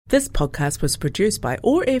This podcast was produced by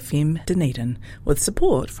OAR FM Dunedin with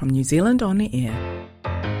support from New Zealand On Air.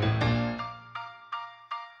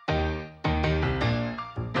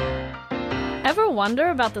 Ever wonder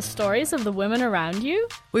about the stories of the women around you?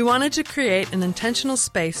 We wanted to create an intentional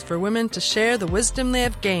space for women to share the wisdom they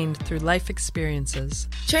have gained through life experiences.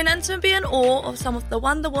 Tune in to be in awe of some of the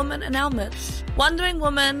Wonder Women in our midst. Wondering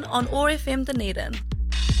Women on OAR FM Dunedin.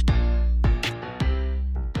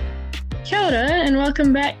 Kia ora and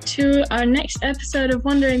welcome back to our next episode of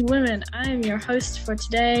Wondering Women. I am your host for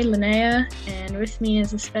today, Linnea, and with me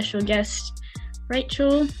is a special guest,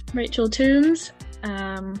 Rachel Toombs.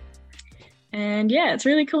 And yeah, it's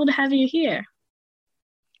really cool to have you here.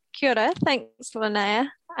 Kia ora, thanks Linnea.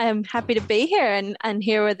 I'm happy to be here and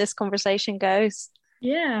hear where this conversation goes.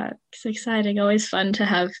 Yeah, it's exciting. Always fun to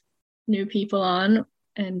have new people on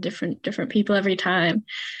and different people every time.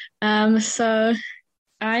 So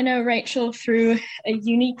I know Rachel through a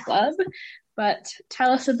uni club, but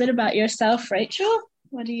tell us a bit about yourself, Rachel.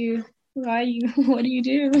 What do you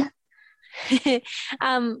do?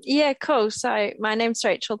 Yeah, cool. So my name's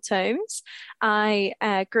Rachel Toombs.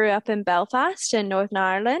 I grew up in Belfast in Northern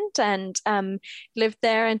Ireland and lived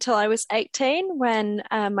there until I was 18 when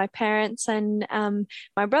my parents and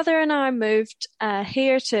my brother and I moved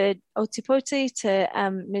here to Otipoti to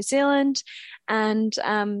New Zealand, and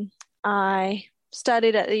I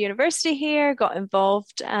studied at the university here, got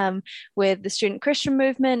involved with the student Christian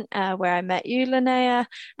movement where I met you, Linnea,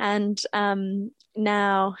 and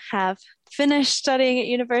now have finished studying at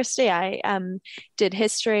university. I did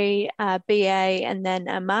history, BA, and then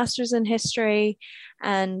a master's in history,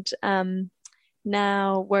 and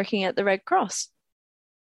now working at the Red Cross.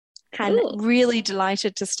 And really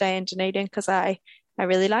delighted to stay in Dunedin because I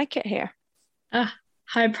really like it here.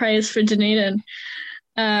 High praise for Dunedin.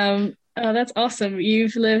 Oh, that's awesome.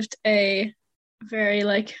 You've lived a very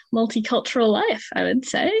multicultural life, I would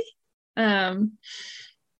say. How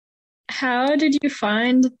did you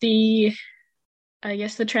find the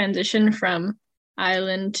transition from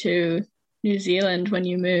Ireland to New Zealand when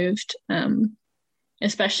you moved,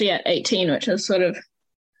 especially at 18, which is you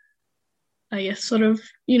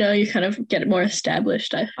kind of get more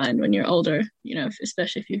established, I find, when you're older,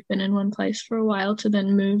 especially if you've been in one place for a while to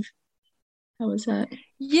then move. How was that?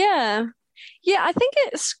 Yeah, I think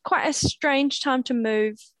it's quite a strange time to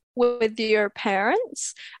move with your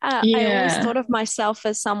parents. I always thought of myself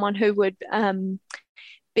as someone who would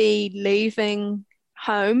be leaving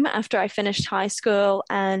home after I finished high school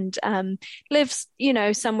and live,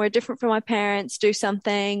 somewhere different from my parents, do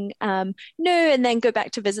something new, and then go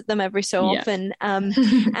back to visit them every so often.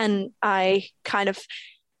 And I kind of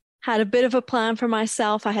had a bit of a plan for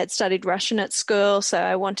myself. I had studied Russian at school, so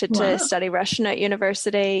I wanted to study Russian at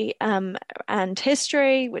university and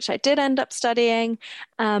history, which I did end up studying.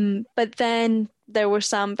 But then there were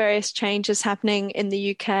some various changes happening in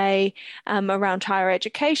the UK around higher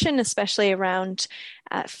education, especially around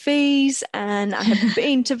fees. And I have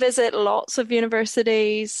been to visit lots of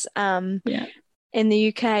universities in the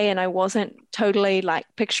UK, and I wasn't totally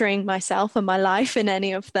picturing myself and my life in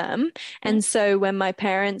any of them. And so when my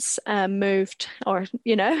parents moved, or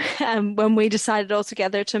when we decided all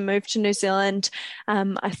together to move to New Zealand,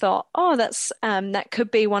 I thought, that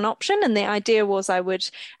could be one option. And the idea was I would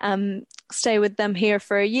stay with them here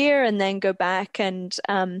for a year and then go back and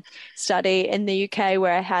study in the UK,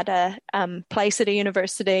 where I had a place at a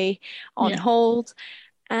university on hold.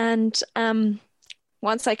 And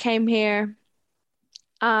once I came here,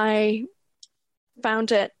 I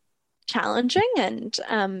found it challenging and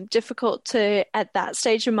difficult to, at that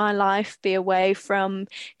stage of my life, be away from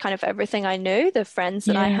kind of everything I knew, the friends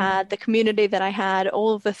that I had, the community that I had,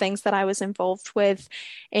 all of the things that I was involved with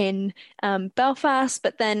in Belfast.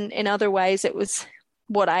 But then in other ways, it was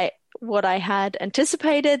what I had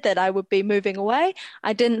anticipated, that I would be moving away.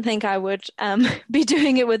 I didn't think I would be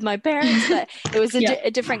doing it with my parents, but it was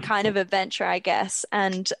a different kind of adventure, I guess.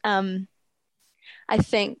 And I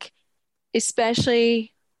think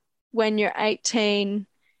especially when you're 18,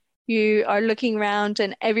 you are looking around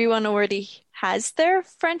and everyone already has their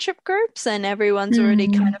friendship groups and everyone's already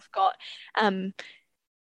kind of got,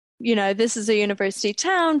 this is a university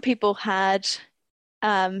town. People had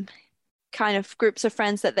kind of groups of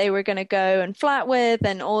friends that they were going to go and flat with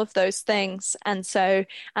and all of those things. And so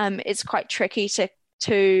it's quite tricky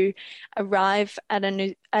to arrive at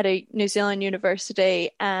a New Zealand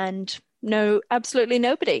university and know absolutely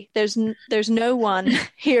nobody. There's no one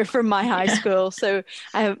here from my high school, so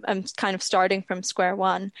I'm kind of starting from square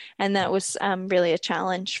one, and that was really a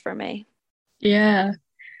challenge for me. Yeah,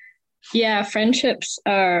 friendships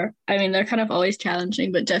are, they're kind of always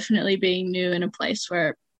challenging, but definitely being new in a place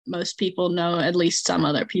where most people know at least some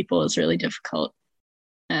other people is really difficult.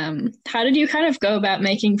 How did you kind of go about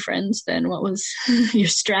making friends then? What was your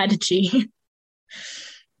strategy?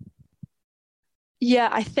 Yeah,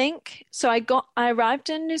 I think so. I arrived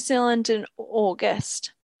in New Zealand in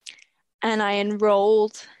August and I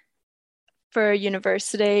enrolled for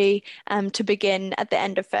university to begin at the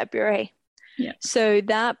end of February. Yeah. So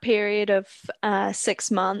that period of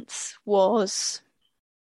 6 months was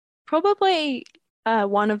probably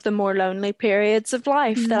one of the more lonely periods of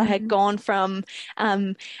life that I had gone from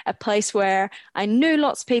a place where I knew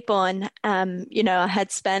lots of people and I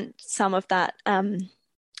had spent some of that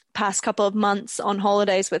past couple of months on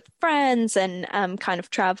holidays with friends and kind of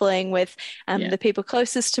traveling with the people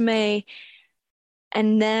closest to me.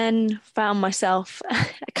 And then found myself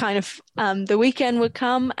kind of the weekend would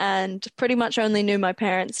come and pretty much only knew my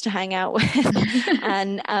parents to hang out with.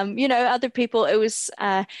 And, other people, it was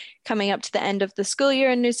coming up to the end of the school year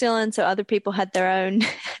in New Zealand. So other people had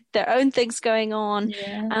their own things going on.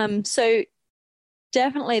 Yeah. So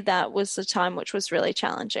definitely that was a time which was really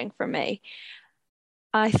challenging for me.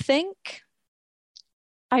 I think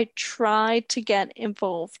I tried to get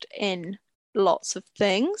involved in lots of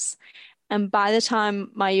things. And by the time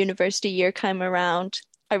my university year came around,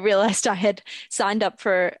 I realized I had signed up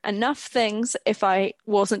for enough things if I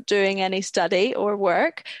wasn't doing any study or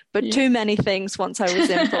work, but too many things once I was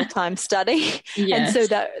in full-time study. And so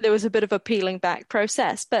that there was a bit of a peeling back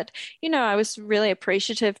process. But, I was really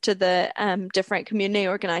appreciative to the different community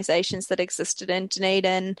organizations that existed in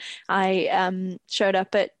Dunedin. I showed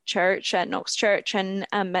up at church, at Knox Church, and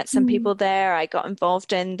met some people there. I got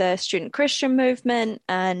involved in the student Christian movement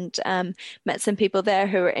and met some people there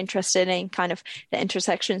who were interested in kind of the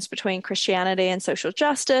intersections between Christianity and social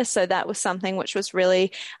justice. So that was something which was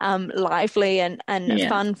really lively and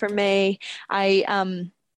fun for me. I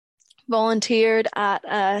volunteered at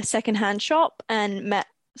a secondhand shop and met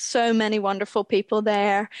so many wonderful people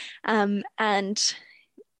there, and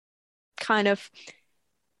kind of,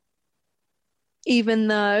 even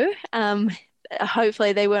though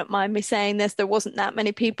hopefully they won't mind me saying this, there wasn't that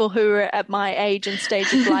many people who were at my age and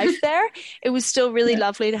stage of life there. It was still really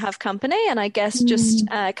lovely to have company, and I guess just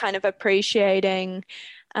kind of appreciating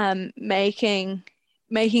making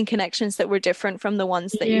connections that were different from the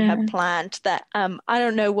ones that you had planned. That I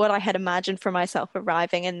don't know what I had imagined for myself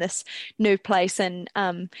arriving in this new place and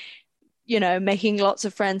making lots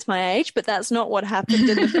of friends my age, but that's not what happened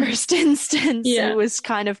in the first instance. It was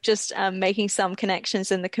kind of just making some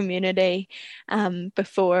connections in the community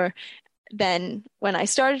before then when I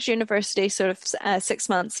started university, sort of 6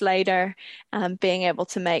 months later, being able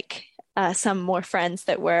to make some more friends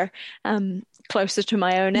that were closer to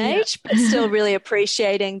my own age, but still really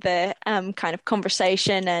appreciating the kind of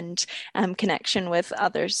conversation and connection with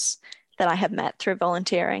others that I have met through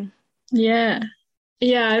volunteering. Yeah,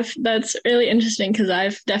 that's really interesting because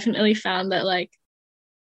I've definitely found that like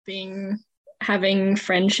having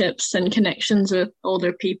friendships and connections with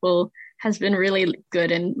older people has been really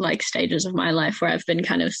good in like stages of my life where I've been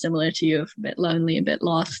kind of similar to you, a bit lonely, a bit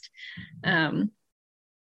lost. But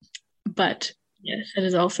yes, it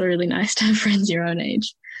is also really nice to have friends your own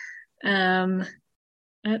age.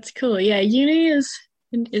 That's cool. Yeah, uni is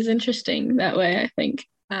interesting that way, I think.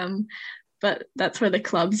 But that's where the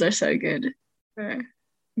clubs are so good for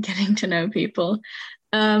getting to know people.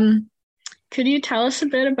 Could you tell us a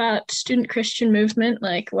bit about Student Christian Movement,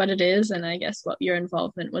 like what it is, and I guess what your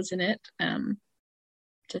involvement was in it,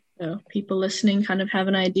 just so people listening kind of have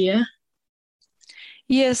an idea?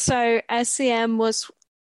 Yeah, so SCM was,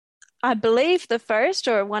 I believe, the first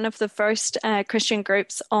or one of the first Christian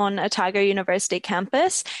groups on Otago University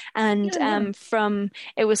campus. And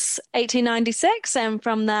it was 1896, and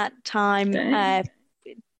from that time,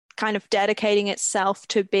 kind of dedicating itself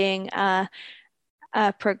to being a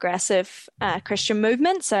progressive Christian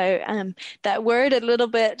movement. So that word a little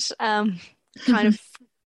bit kind of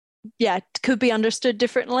could be understood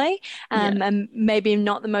differently, and maybe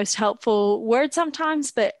not the most helpful word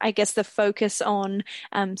sometimes, but I guess the focus on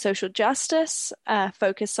social justice,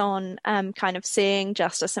 focus on kind of seeing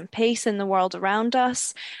justice and peace in the world around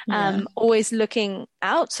us, always looking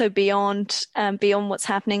out, so beyond what's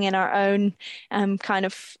happening in our own kind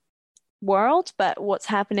of world, but what's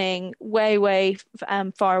happening way, way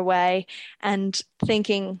far away, and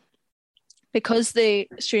thinking, because the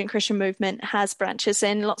student Christian movement has branches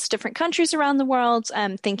in lots of different countries around the world,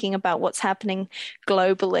 thinking about what's happening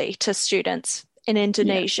globally to students in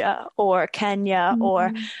Indonesia or Kenya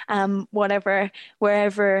or wherever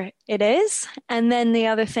it is. And then the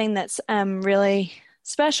other thing that's really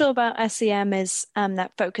special about SEM is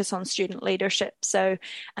that focus on student leadership. So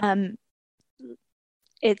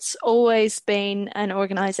it's always been an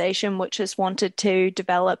organization which has wanted to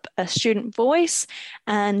develop a student voice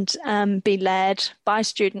and be led by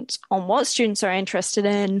students on what students are interested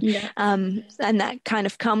in. Yeah. And that kind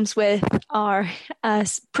of comes with our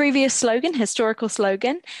previous slogan, historical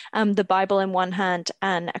slogan, the Bible in one hand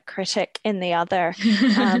and a critic in the other.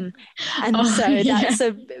 And that's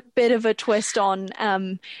a bit of a twist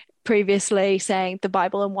on previously saying the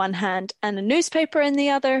Bible in one hand and a newspaper in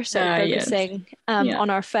the other. So focusing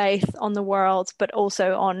on our faith, on the world, but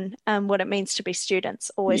also on what it means to be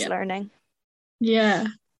students, always learning. Yeah.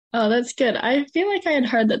 Oh, that's good. I feel like I had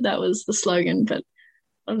heard that was the slogan, but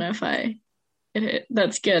I don't know if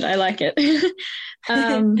that's good. I like it.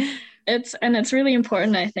 It's really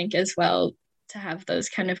important, I think, as well, to have those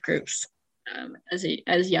kind of groups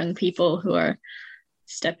as young people who are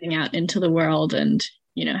stepping out into the world and,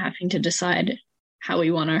 having to decide how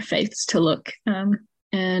we want our faiths to look,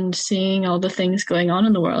 and seeing all the things going on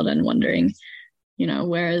in the world and wondering,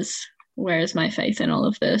 where is my faith in all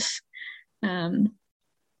of this?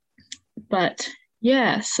 But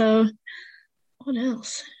yeah, so what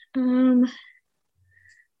else?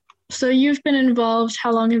 So you've been involved,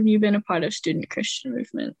 how long have you been a part of Student Christian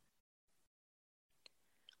Movement?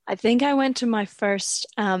 I think I went to my first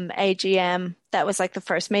AGM. That was like the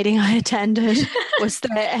first meeting I attended was the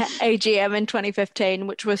AGM in 2015,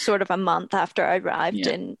 which was sort of a month after I arrived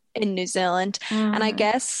in New Zealand. And I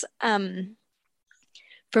guess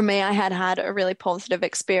for me, I had a really positive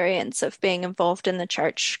experience of being involved in the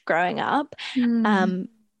church growing up.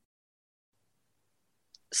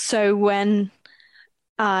 So when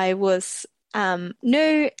I was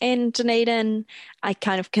new in Dunedin, I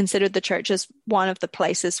kind of considered the church as one of the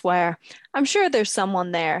places where I'm sure there's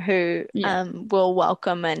someone there who will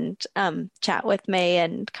welcome and chat with me,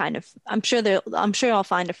 and kind of I'm sure I'll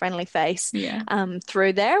find a friendly face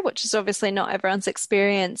through there, which is obviously not everyone's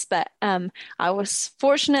experience, but I was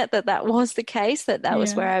fortunate that was the case, that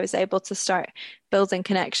was where I was able to start building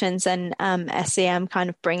connections, and SEM kind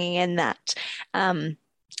of bringing in that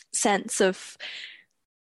sense of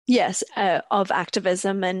of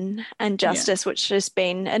activism and justice, which has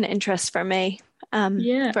been an interest for me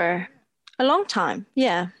for a long time.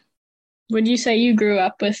 Yeah. Would you say you grew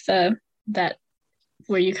up with that?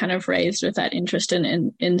 Were you kind of raised with that interest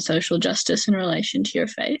in social justice in relation to your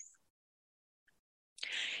faith?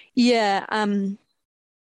 Yeah.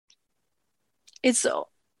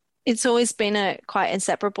 It's always been a quite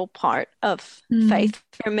inseparable part of faith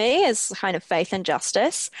for me, is kind of faith and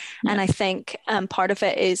justice. And I think part of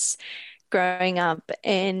it is growing up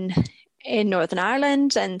in Northern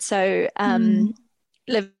Ireland, and so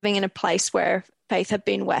living in a place where faith had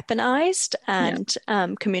been weaponized, and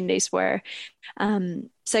communities were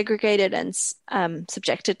segregated and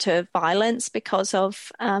subjected to violence because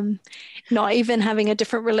of not even having a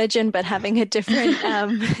different religion, but having a different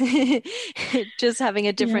just having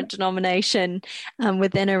a different denomination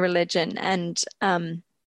within a religion, and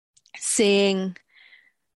seeing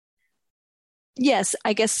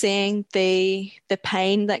the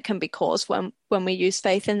pain that can be caused when we use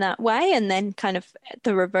faith in that way. And then kind of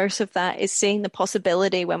the reverse of that is seeing the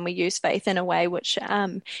possibility when we use faith in a way which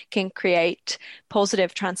can create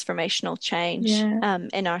positive transformational change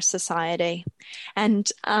in our society. And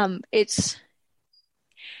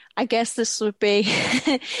I guess this would be,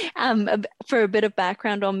 for a bit of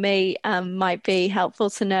background on me, might be helpful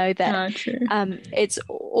to know that it's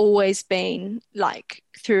always been like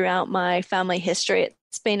throughout my family history,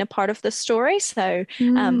 it's been a part of the story. So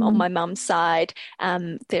on my mum's side,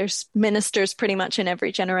 there's ministers pretty much in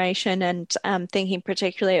every generation, and thinking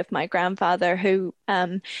particularly of my grandfather, who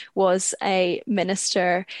was a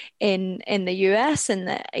minister in the US, in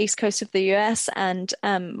the east coast of the US, and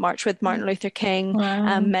marched with Martin Luther King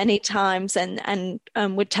many times, and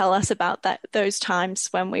would tell us about those times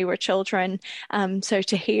when we were children. So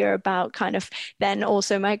to hear about kind of then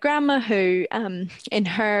also my grandma, who in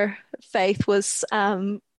her faith was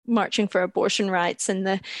marching for abortion rights in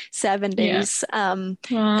the 70s,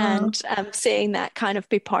 and seeing that kind of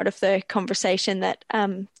be part of the conversation that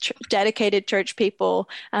dedicated church people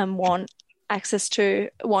want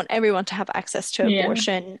everyone to have access to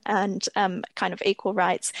abortion and kind of equal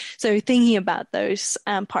rights. So thinking about those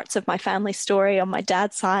parts of my family story on my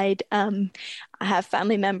dad's side, I have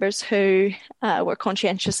family members who were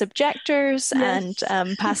conscientious objectors and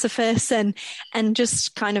pacifists, and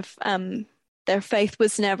just kind of their faith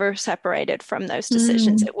was never separated from those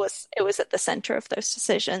decisions. It was at the center of those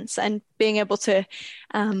decisions, and being able to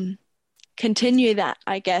continue that,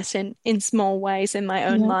 I guess, in small ways in my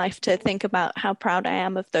own life, to think about how proud I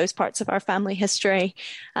am of those parts of our family history,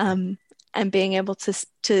 being able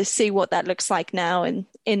to see what that looks like now in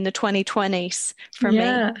the 2020s for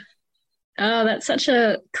me. Oh, that's such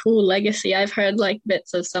a cool legacy. I've heard like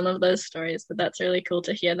bits of some of those stories, but that's really cool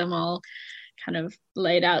to hear them all kind of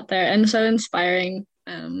laid out there, and so inspiring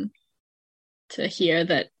to hear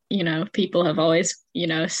that, people have always,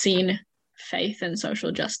 seen faith and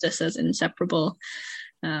social justice as inseparable.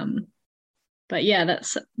 But yeah,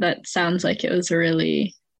 that sounds like it was a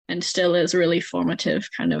really, and still is, really formative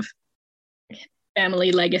kind of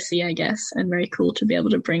family legacy, I guess, and very cool to be able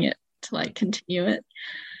to bring it to like continue it.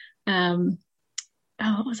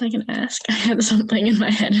 What was I going to ask? I had something in my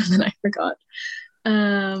head and then I forgot.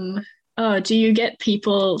 Do you get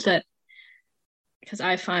people that, because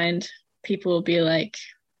I find people will be like,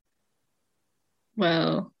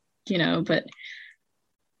 well, but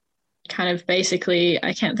kind of basically,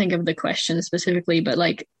 I can't think of the question specifically, but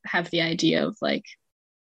like have the idea of like,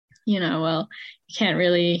 well,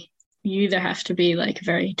 you either have to be like a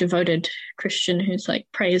very devoted Christian who's like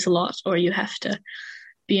prays a lot, or you have to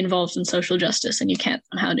be involved in social justice, and you can't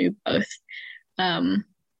somehow do both.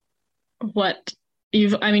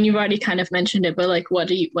 You've already kind of mentioned it, but like, what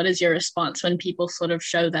is your response when people sort of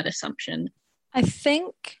show that assumption? I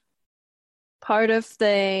think part of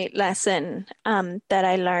the lesson that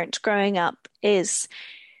I learned growing up is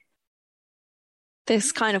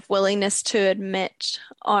this kind of willingness to admit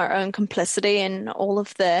our own complicity in all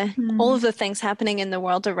of the things happening in the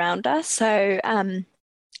world around us. So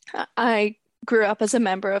I grew up as a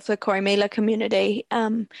member of the Corrymeela community.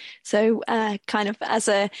 So kind of as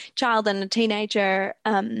a child and a teenager,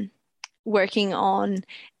 working on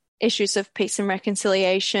issues of peace and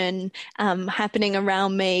reconciliation happening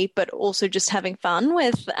around me, but also just having fun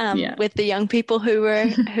with the young people who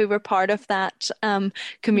were part of that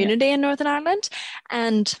community in Northern Ireland.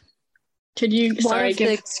 And could you give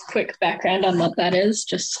us a quick background on what that is,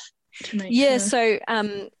 just to make sure? So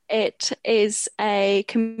it is a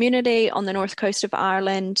community on the north coast of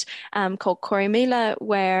Ireland called Corrymeela,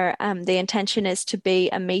 where the intention is to be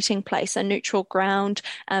a meeting place, a neutral ground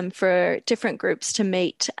for different groups to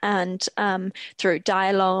meet, and through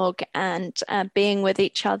dialogue and being with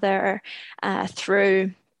each other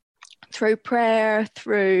through prayer,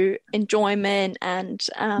 through enjoyment, and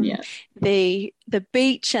the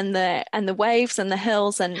beach and the waves and the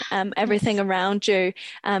hills and everything around you,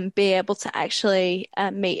 be able to actually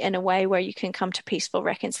meet in a way where you can come to peaceful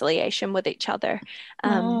reconciliation with each other.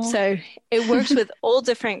 So it works with all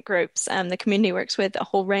different groups. The community works with a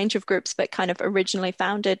whole range of groups, but kind of originally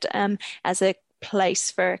founded as a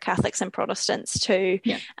place for Catholics and Protestants to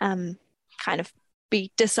kind of be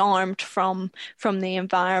disarmed from the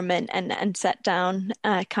environment and set down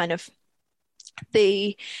kind of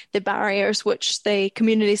the barriers which the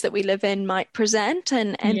communities that we live in might present,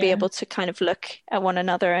 and be able to kind of look at one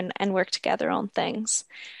another and work together on things.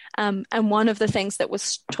 And one of the things that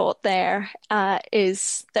was taught there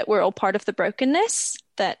is that we're all part of the brokenness,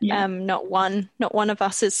 that not one of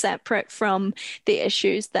us is separate from the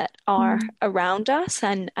issues that are around us,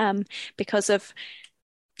 and because of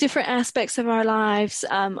different aspects of our lives,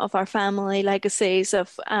 of our family legacies,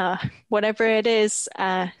 of whatever it is.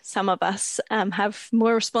 Some of us have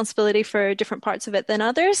more responsibility for different parts of it than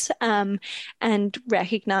others, and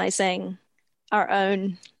recognizing our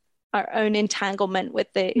own entanglement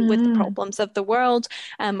with the problems of the world,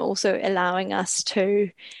 also allowing us to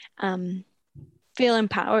feel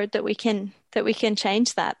empowered that we can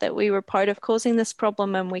change that we were part of causing this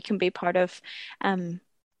problem, and we can be part of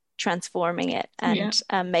transforming it and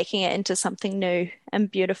making it into something new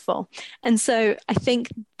and beautiful. And so I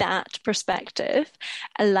think that perspective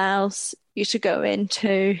allows you to go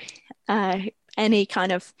into any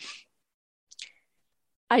kind of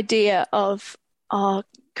idea of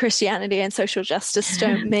Christianity and social justice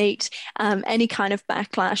don't meet, any kind of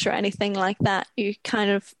backlash or anything like that. You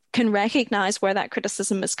kind of can recognize where that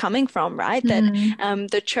criticism is coming from, right? That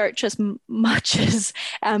the church, as much as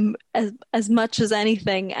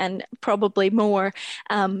anything, and probably more,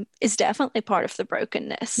 is definitely part of the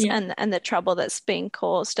brokenness and the trouble that's being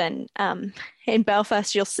caused. And in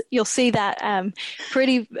Belfast, you'll see that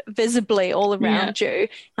pretty visibly all around you,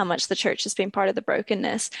 how much the church has been part of the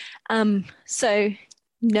brokenness. So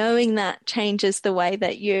knowing that changes the way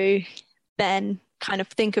that you then kind of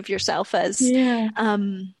think of yourself as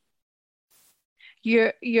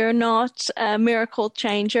you're not a miracle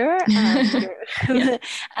changer,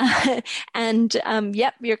 and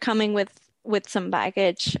you're coming with some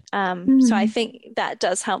baggage. So I think that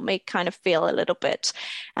does help me kind of feel a little bit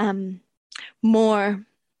more,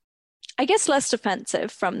 I guess, less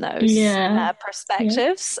defensive from those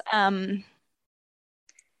perspectives.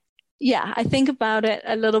 yeah, I think about it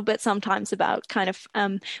a little bit sometimes about kind of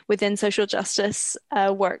within social justice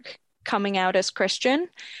work coming out as Christian,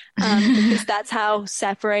 because that's how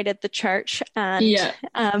separated the church and Yeah.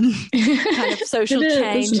 kind of social It is,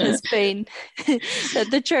 change isn't has it? been that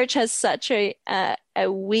the church has such a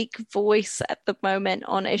weak voice at the moment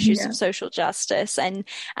on issues Yeah. of social justice. And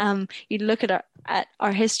you look at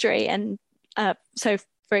our history, and so,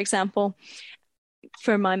 for example,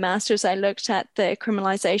 for my master's, I looked at the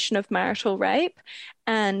criminalization of marital rape,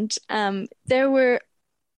 and there were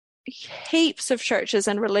heaps of churches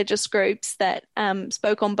and religious groups that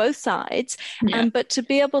spoke on both sides. Yeah. But to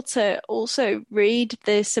be able to also read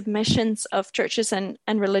the submissions of churches and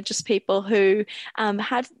religious people who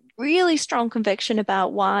had really strong conviction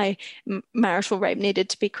about why marital rape needed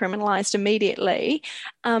to be criminalized immediately,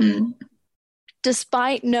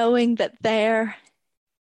 despite knowing that their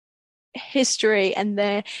history and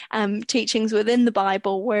the teachings within the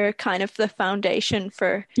Bible were kind of the foundation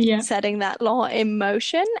for setting that law in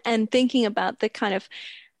motion, and thinking about the kind of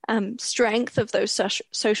strength of those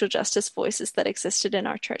social justice voices that existed in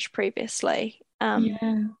our church previously.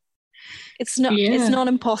 It's not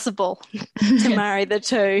impossible to marry the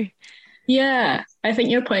two. Yeah, I think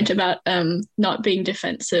your point about not being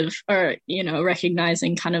defensive, or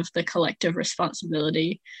recognizing kind of the collective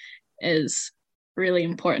responsibility, is really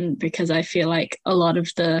important, because I feel like a lot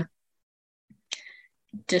of the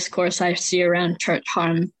discourse I see around church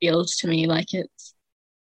harm feels to me like it's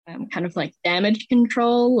kind of like damage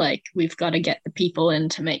control. Like, we've got to get the people in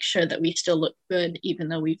to make sure that we still look good, even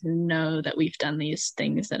though we know that we've done these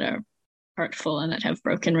things that are hurtful and that have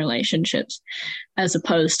broken relationships, as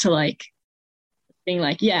opposed to like being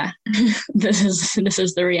like, yeah, this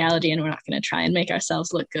is the reality, and we're not going to try and make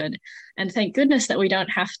ourselves look good. And thank goodness that we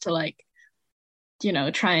don't have to like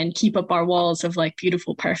try and keep up our walls of like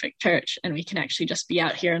beautiful, perfect church, and we can actually just be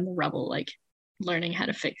out here in the rubble, like learning how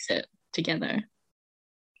to fix it together.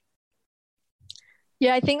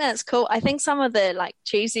 Yeah, I think that's cool. I think some of the like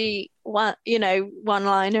cheesy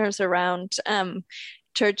one-liners around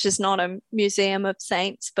church is not a museum of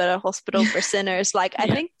saints, but a hospital for sinners. Like, I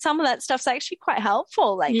think some of that stuff's actually quite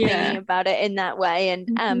helpful, like thinking about it in that way.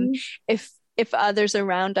 And if others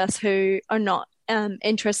around us who are not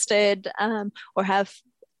interested or have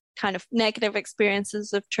kind of negative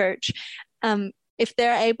experiences of church, if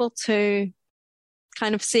they're able to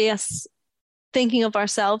kind of see us thinking of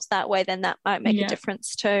ourselves that way, then that might make a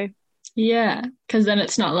difference too. Yeah, because then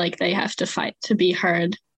it's not like they have to fight to be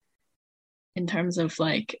heard in terms of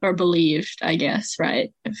like, or believed, I guess,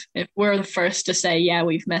 right? If we're the first to say, yeah,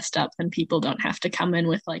 we've messed up, then people don't have to come in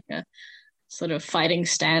with like a sort of fighting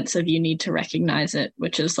stance of you need to recognize it,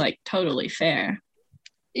 which is like totally fair.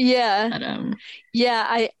 Yeah. But,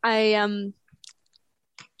 I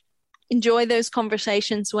enjoy those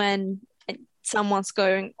conversations when someone's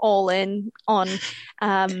going all in on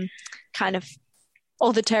kind of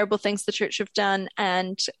all the terrible things the church have done,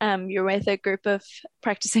 and you're with a group of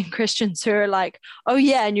practicing Christians who are like, oh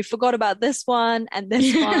yeah, and you forgot about this one and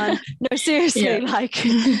this one. No, seriously, like,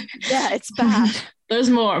 yeah, it's bad. There's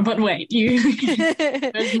more, but wait,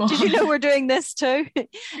 there's more. Did you know we're doing this too?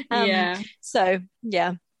 So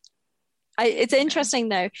yeah, it's interesting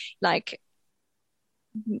though, like,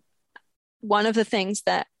 one of the things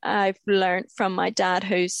that I've learned from my dad,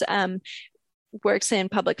 who's works in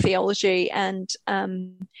public theology and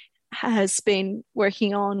has been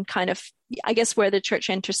working on kind of, I guess, where the church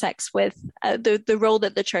intersects with the role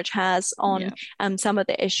that the church has on some of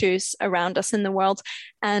the issues around us in the world.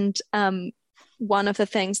 And one of the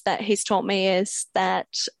things that he's taught me is that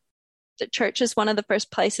the church is one of the first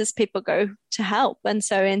places people go to help. And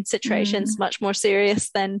so in situations much more serious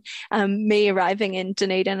than me arriving in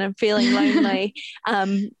Dunedin and feeling lonely,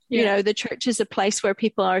 the church is a place where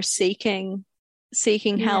people are seeking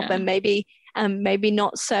help, and maybe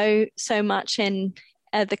not so much in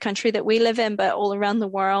the country that we live in, but all around the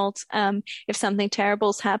world. If something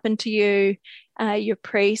terrible's happened to you, your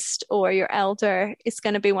priest or your elder is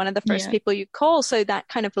going to be one of the first people you call. So that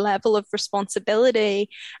kind of level of responsibility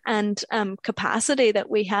and capacity that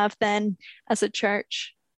we have then as a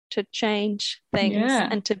church to change things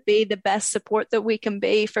and to be the best support that we can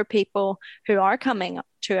be for people who are coming up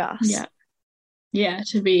to us. Yeah,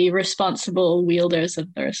 to be responsible wielders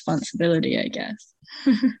of the responsibility, I guess.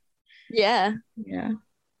 Yeah.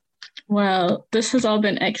 Well, this has all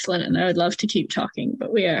been excellent, and I would love to keep talking,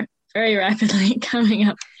 but we are very rapidly coming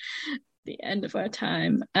up the end of our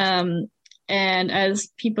time. And as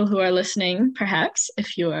people who are listening, perhaps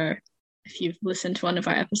if you've listened to one of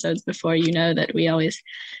our episodes before, you know that we always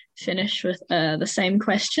finish with the same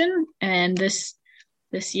question. And this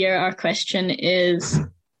year, our question is,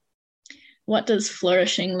 what does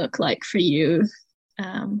flourishing look like for you?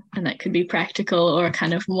 And that could be practical or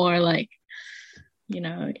kind of more like,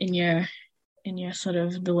 in your sort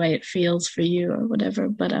of the way it feels for you or whatever.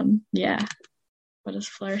 But yeah, what does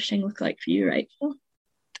flourishing look like for you, Rachel?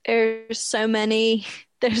 There's so many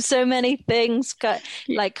things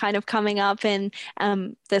like kind of coming up in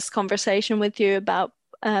this conversation with you about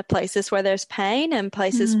places where there's pain and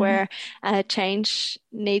places where change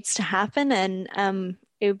needs to happen, and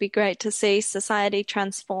it would be great to see society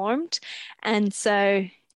transformed. And so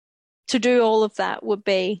to do all of that would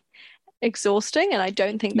be exhausting, and I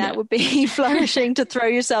don't think that would be flourishing to throw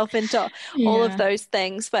yourself into all of those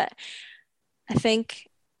things. But I think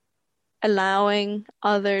allowing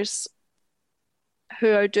others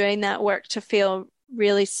who are doing that work to feel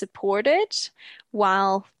really supported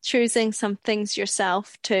while choosing some things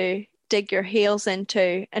yourself to dig your heels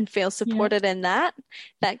into and feel supported in that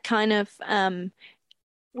kind of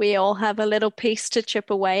we all have a little piece to chip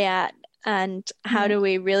away at, and how do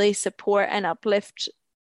we really support and uplift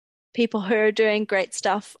people who are doing great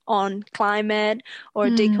stuff on climate or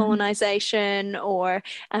decolonization or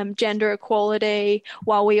gender equality,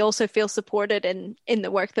 while we also feel supported in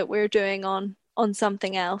the work that we're doing on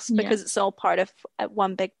something else, because it's all part of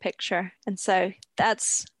one big picture. And so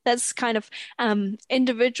that's kind of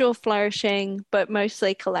individual flourishing, but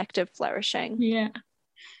mostly collective flourishing. Yeah.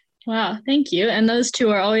 Wow, thank you. And those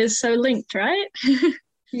two are always so linked, right?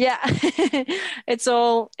 Yeah, it's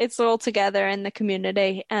all together in the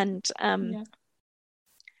community, and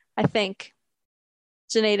I think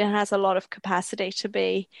Dunedin has a lot of capacity to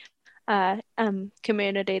be a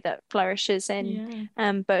community that flourishes in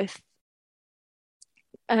both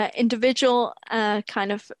individual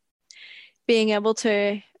kind of being able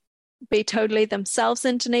to be totally themselves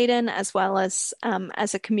in Dunedin, as well as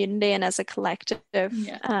a community and as a collective,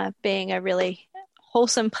 being a really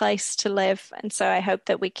wholesome place to live. And so I hope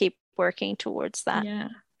that we keep working towards that. Yeah.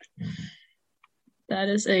 That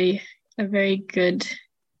is a very good,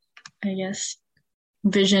 I guess,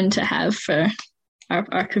 vision to have for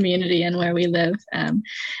our community and where we live. And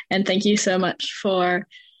thank you so much for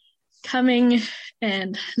coming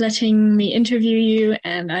and letting me interview you.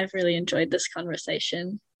 And I've really enjoyed this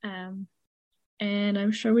conversation. And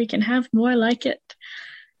I'm sure we can have more like it.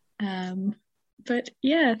 But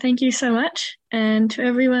yeah, thank you so much. And to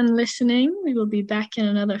everyone listening, we will be back in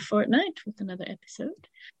another fortnight with another episode.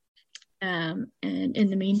 And in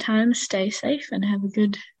the meantime, stay safe and have a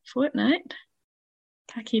good fortnight.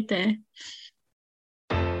 Ka kite.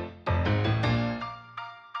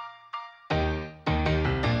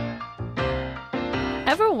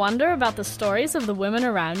 Ever wonder about the stories of the women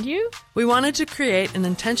around you? We wanted to create an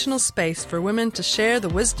intentional space for women to share the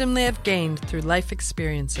wisdom they have gained through life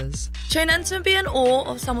experiences. Tune in to be in awe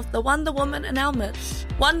of some of the Wonder Women in our midst.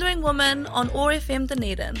 Wondering Women on OAR FM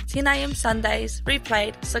Dunedin, 10 a.m. Sundays,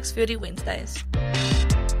 replayed 6:30 Wednesdays.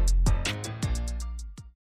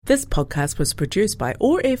 This podcast was produced by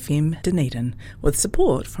OAR FM Dunedin with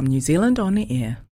support from New Zealand On Air.